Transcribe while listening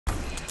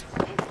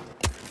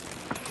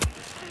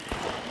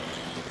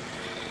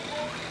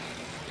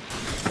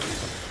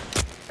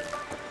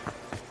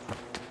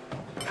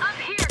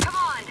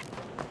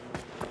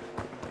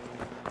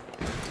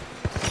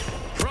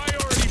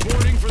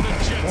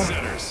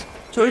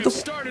So itu.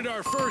 Started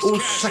our first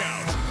cash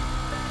out.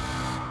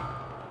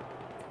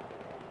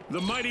 The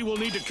mighty will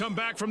need to come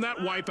back from that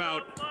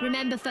wipeout.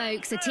 Remember,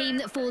 folks, a team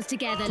that falls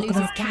together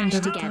loses cash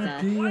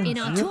together. In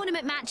our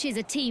tournament matches,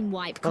 a team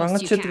wipe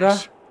costs you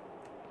cash.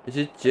 Is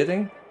it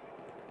cheating?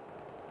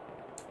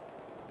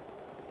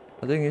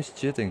 I think it's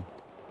cheating.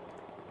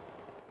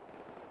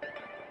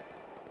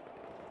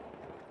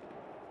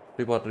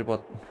 Report.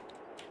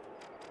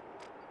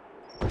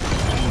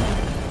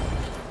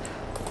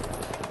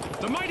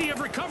 The mighty have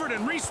recovered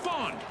and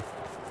respawned.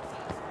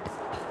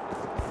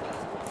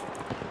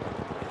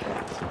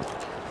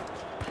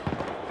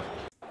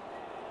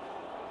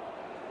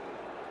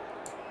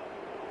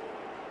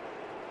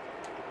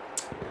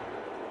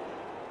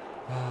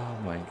 Oh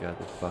my god,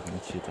 the fucking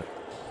cheater.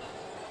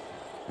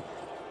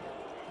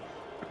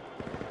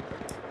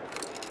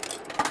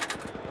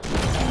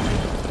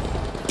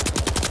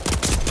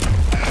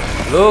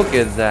 Look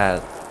at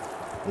that.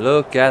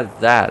 Look at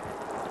that.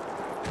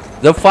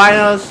 The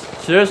finals.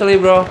 Seriously,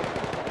 bro.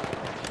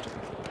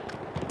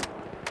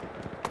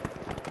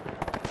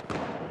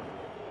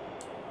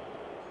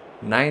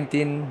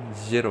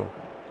 (19-0)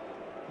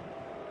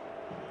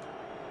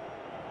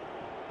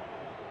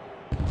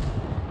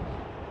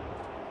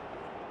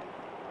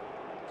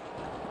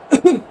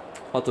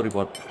 How to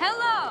report?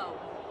 Hello.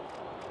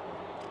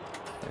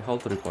 How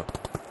to report?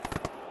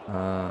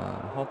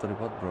 How to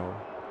report, bro?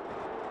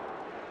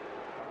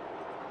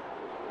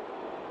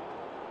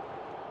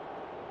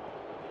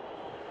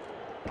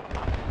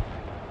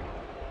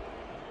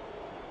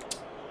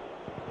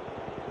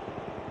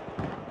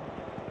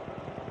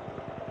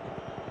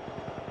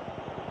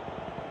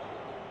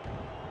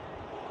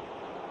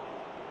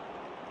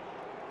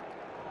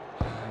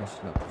 It's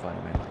not fun,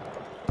 man.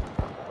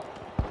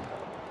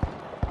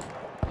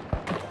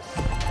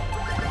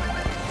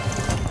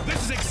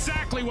 This is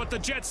exactly what the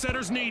jet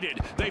setters needed.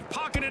 They've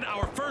pocketed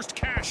our first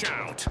cash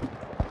out.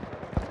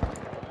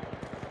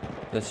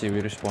 Let's see,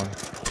 we respawn.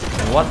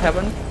 And what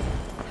happened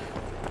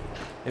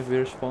if we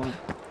respawn?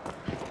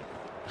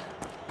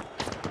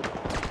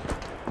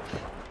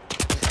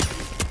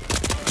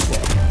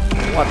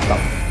 What the?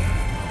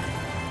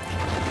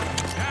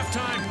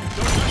 Halftime.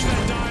 Don't touch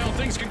that dial.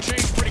 Things can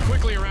change pretty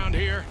quickly around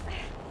here.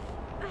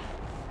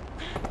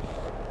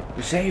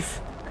 You safe?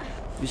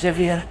 You safe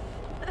here?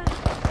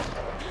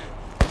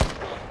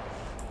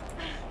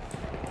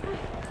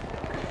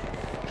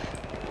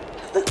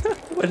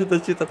 Where's the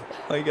cheater? Oh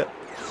my god.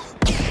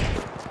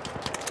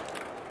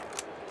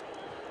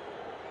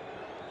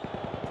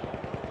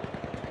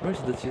 Where's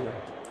the cheater?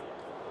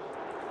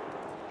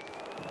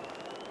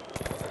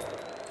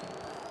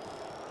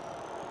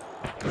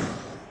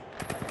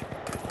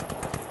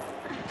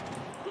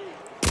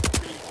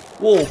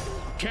 Whoa!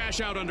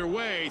 Cash out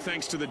underway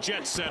thanks to the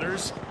jet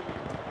setters.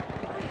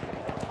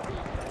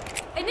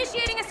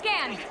 Initiating a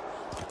scan.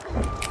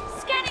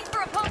 Scanning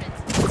for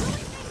opponents.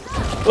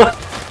 What?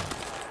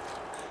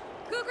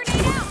 Goo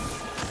grenade out.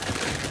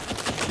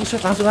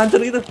 Buset, langsung hancur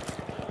gitu.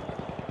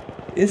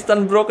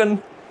 Instant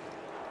broken.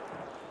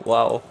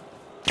 Wow.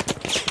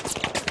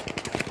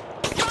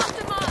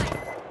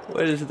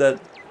 Where is that?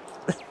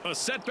 A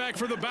setback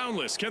for the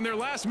boundless. Can their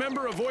last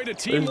member avoid a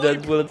team? Where's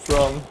that bullet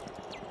from?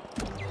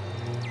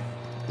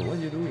 What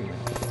are you doing, man?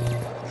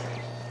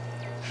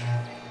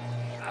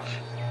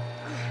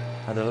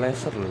 Ada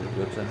laser loh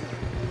barusan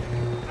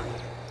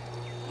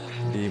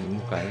di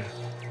mukanya.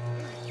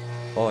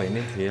 Oh,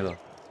 ini heal.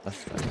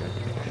 Astaga.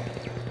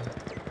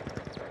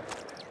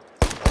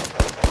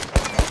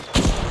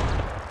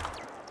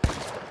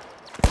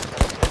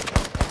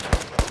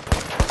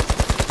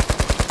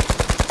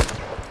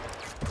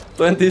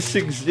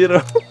 (26-0)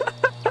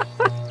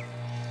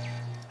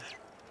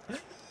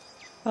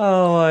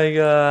 Oh my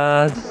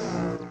god.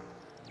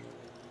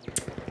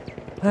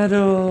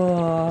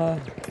 Aduh.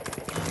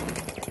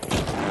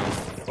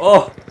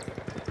 Oh.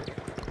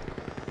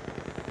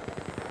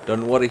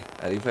 Don't worry,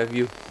 I revive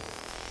you.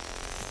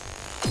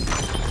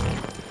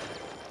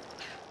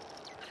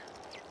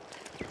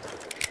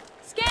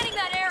 Scanning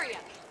that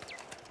area.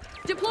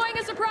 Deploying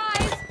a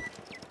surprise.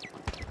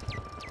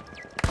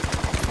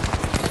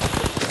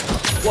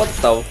 What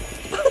the?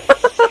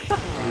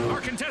 Our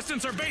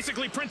contestants are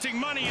basically printing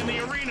money in the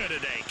arena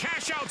today.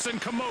 Cash outs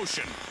and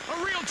commotion. A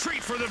real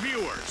treat for the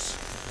viewers.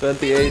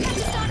 28.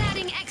 Start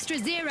adding extra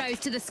zeros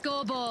to the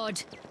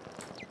scoreboard.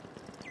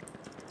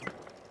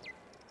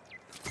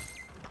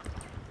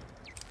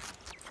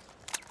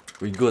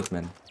 We good,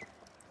 man.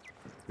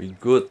 We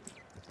good.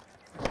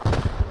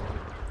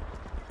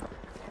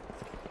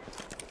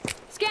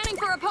 Scanning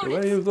for opponents.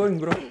 Where are you going,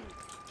 bro?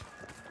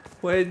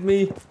 Wait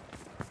me.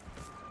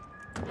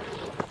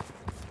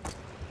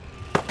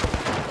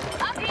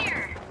 Up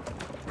here.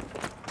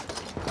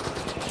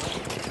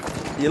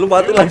 Ya lu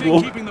mati lah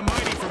gua. Keeping the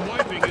mighty from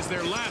wiping is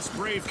their last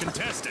brave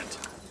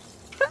contestant.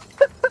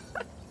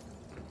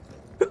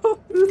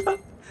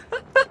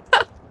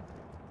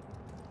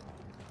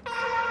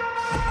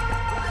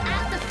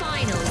 At the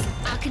finals,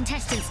 our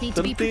contestants need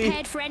to be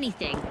prepared for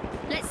anything.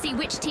 Let's see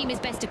which team is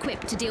best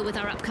equipped to deal with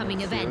our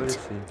upcoming event.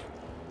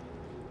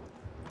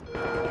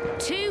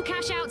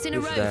 cash outs in a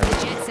Who's row that? for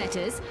the jet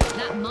setters.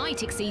 That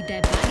might exceed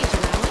their baggage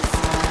allowance.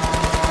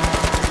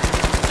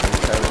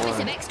 The promise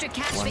of extra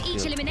cash for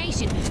each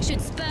elimination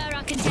should spur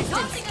our contestants.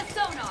 Tossing a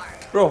sonar.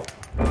 Bro.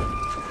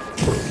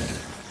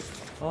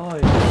 Oh,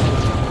 yeah.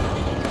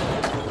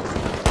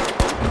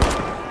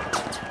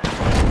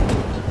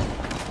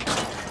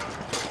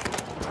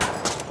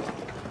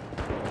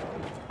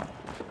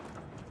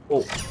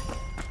 Oh.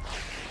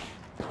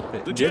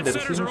 The jet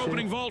setters are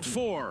opening vault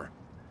 4.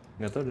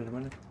 Nggak tahu dari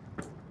mana.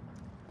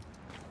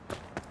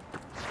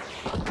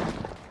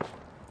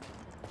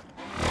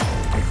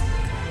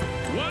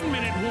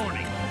 One-minute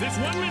warning. This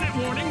one-minute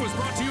warning was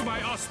brought to you by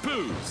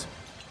Ospoos.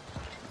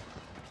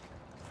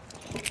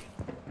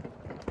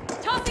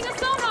 Tossing a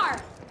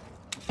sonar.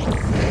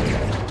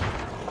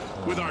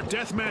 With our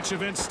deathmatch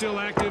event still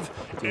active,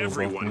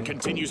 everyone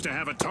continues to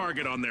have a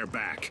target on their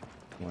back.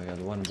 Oh my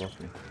god, one above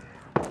me.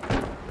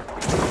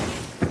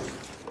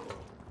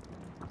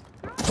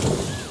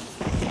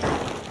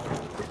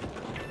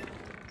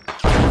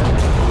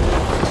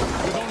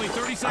 With only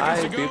 30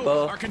 seconds to go,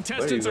 people. our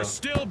contestants are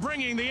still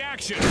bringing the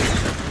action.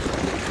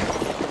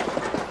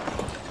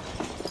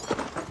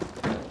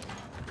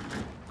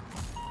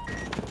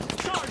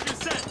 Charge is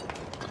set.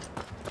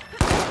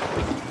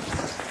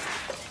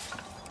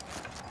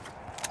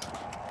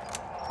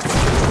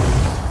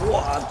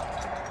 What?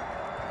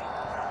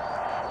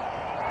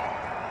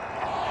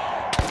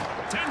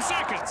 10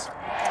 seconds.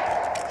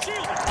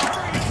 Shield it.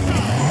 Hurry and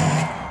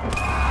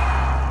stop.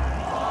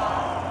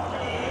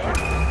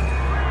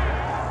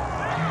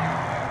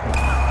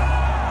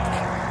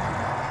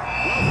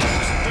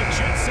 The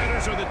jet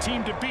setters are the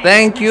team to beat.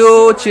 Thank We you,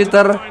 soar into the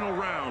cheater. final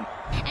round.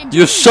 And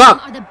You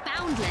suck. Are the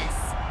boundless.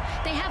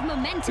 They have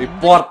momentum.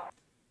 Report.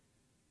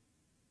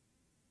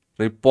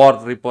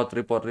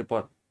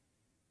 Report.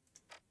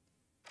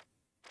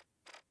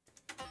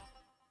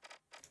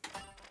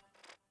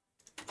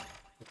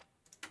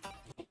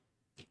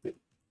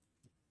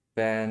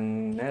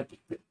 Banet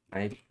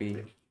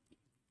IP.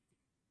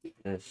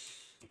 Yes,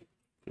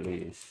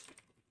 please.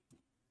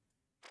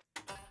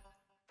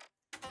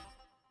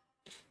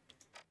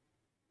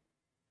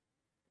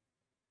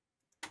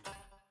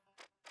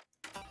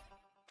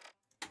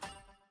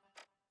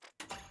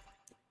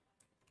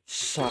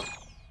 Suck.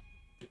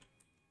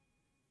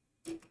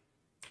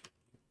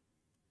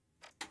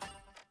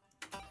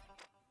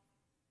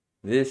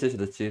 This is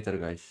the cheater,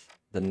 guys.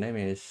 The name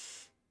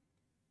is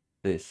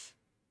this.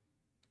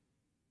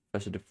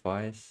 First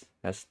device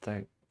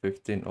hashtag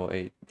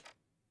 1508.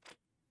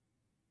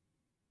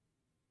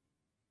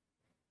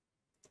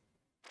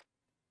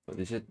 What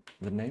is it?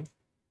 The name?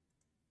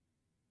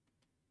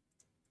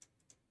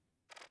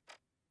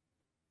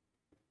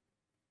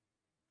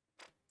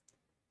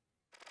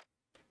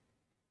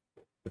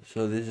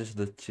 So this is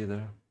the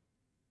cheater.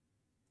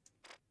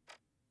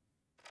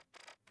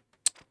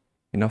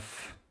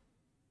 Enough.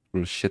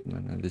 Bullshit,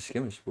 man. This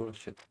game is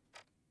bullshit.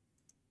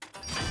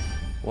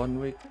 1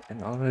 week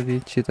and already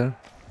cheater.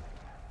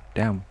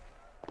 Damn.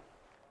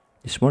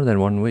 It's more than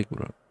 1 week,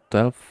 bro.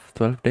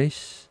 12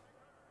 days.